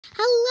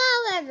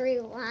Hello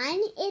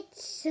everyone,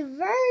 it's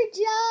Virgil!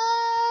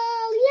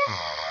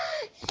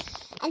 Yeah!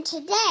 And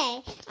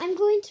today I'm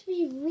going to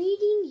be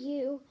reading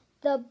you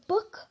the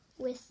book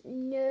with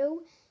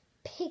no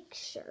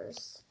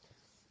pictures.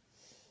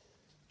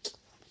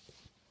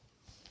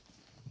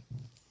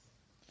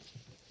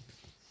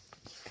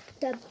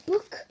 The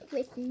book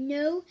with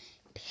no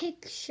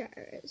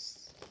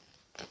pictures.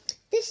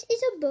 This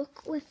is a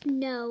book with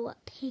no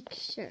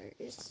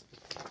pictures.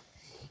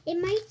 It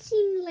might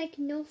seem like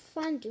no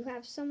fun to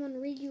have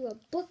someone read you a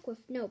book with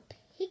no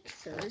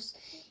pictures.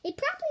 It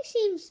probably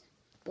seems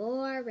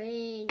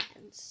boring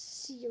and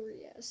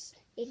serious.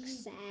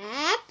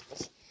 Except,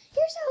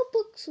 here's how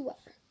books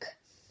work.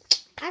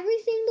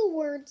 Everything the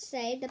words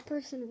say, the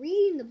person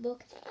reading the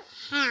book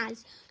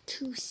has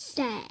to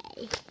say.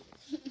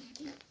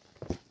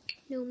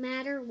 No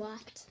matter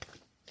what.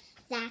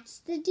 That's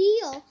the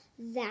deal.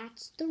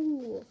 That's the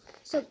rule.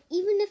 So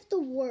even if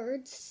the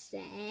words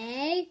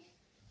say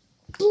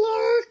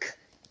blurk.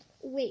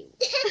 Wait,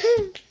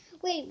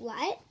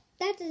 what?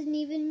 That doesn't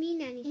even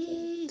mean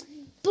anything.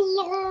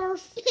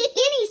 Blurf.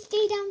 Annie,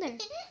 stay down there.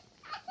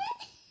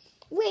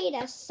 Wait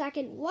a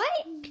second.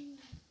 What?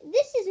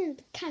 This isn't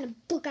the kind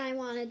of book I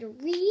wanted to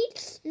read.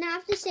 And I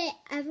have to say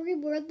every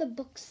word the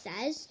book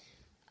says.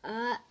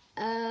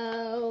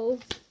 Uh-oh.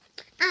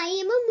 I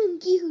am a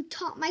monkey who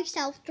taught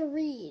myself to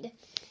read.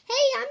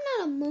 Hey, I'm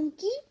not a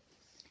monkey.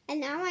 And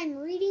now I'm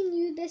reading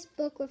you this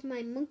book with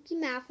my monkey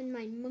mouth and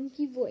my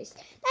monkey voice.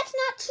 That's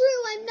not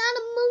true. I'm not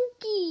a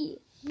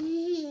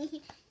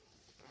monkey.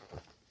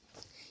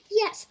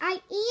 Yes, I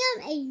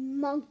am a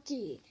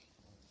monkey.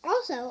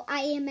 Also,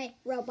 I am a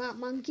robot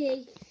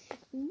monkey.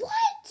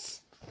 What?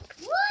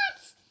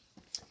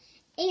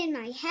 And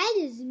my head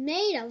is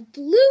made of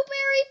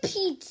blueberry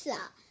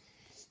pizza.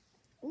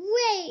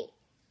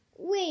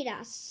 Wait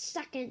a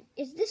second.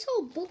 Is this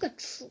whole book a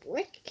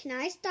trick? Can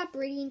I stop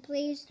reading,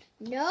 please?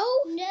 No?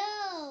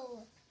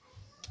 No.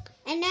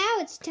 And now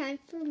it's time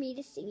for me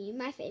to sing you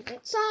my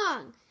favorite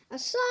song. A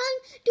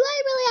song? Do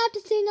I really have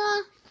to sing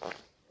a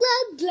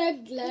glug,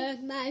 glug,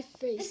 glug, my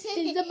face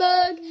is a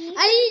bug.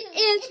 I eat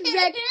ants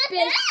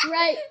breakfast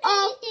right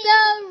off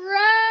the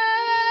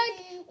rug.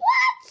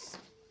 What?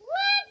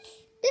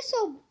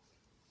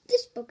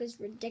 This book is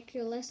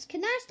ridiculous.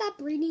 Can I stop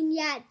reading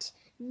yet?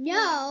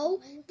 No,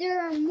 there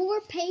are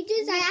more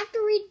pages. I have to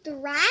read the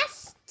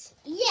rest?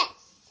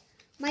 Yes.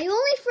 My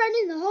only friend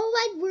in the whole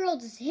wide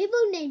world is a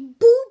hippo named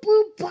Boo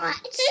Boo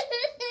Butt.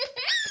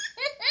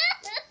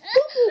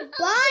 Boo Boo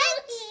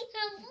Butt?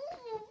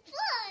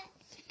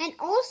 And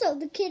also,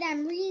 the kid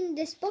I'm reading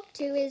this book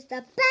to is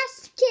the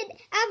best kid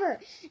ever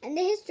in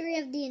the history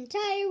of the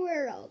entire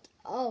world.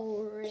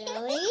 Oh,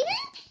 really?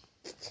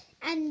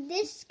 And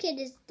this kid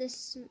is the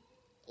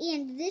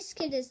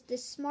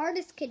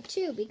smartest kid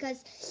too,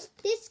 because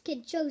this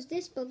kid chose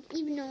this book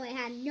even though it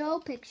had no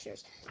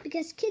pictures.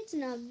 Because kids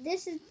know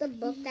this is the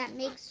book that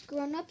makes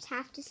grown-ups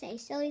have to say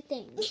silly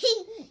things.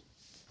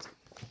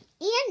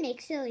 And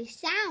make silly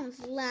sounds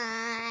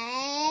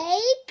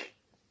like,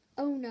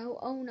 oh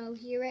no,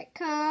 here it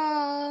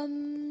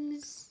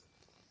comes.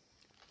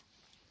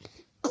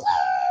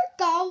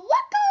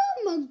 Clark-a-wacka,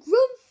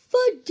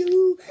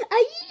 ma-grumph-a-doo,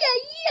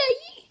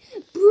 aye-aye-aye.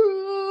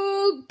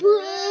 Brook,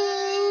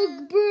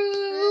 brook,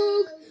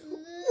 brook,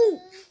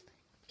 oof,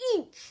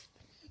 oof.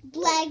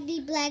 Blaggedy,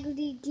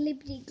 blaggedy,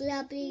 glibbity,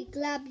 globbity,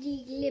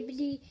 globbity,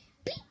 glibbity,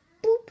 beep,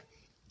 boop,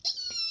 ee,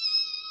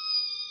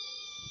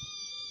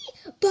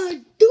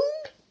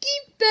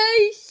 badookie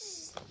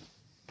face.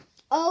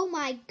 Oh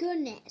my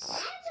goodness.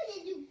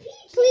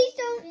 Please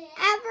don't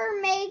ever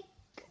make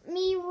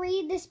me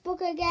read this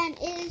book again.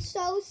 It is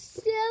so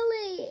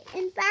silly.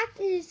 In fact,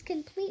 it is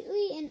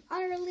completely and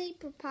utterly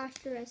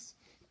preposterous.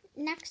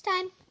 Next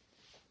time,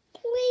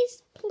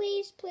 please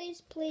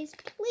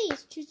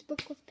choose a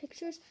book with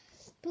pictures.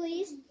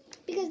 Please,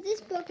 because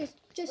this book is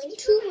just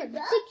too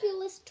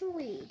ridiculous to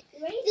read.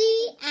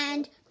 The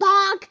end.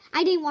 Bonk.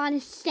 I didn't want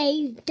to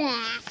say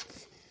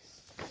that.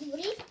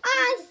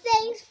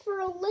 Thanks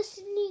for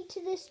listening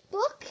to this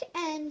book,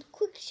 and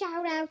quick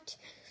shout out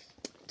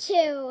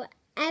to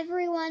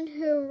everyone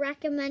who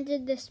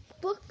recommended this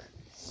book.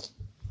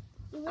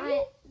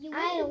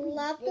 I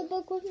love the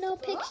book with no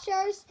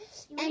pictures.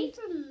 And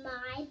for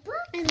my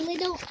book? And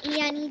little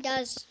Annie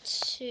does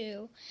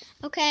too.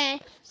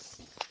 Okay.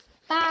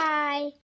 Bye.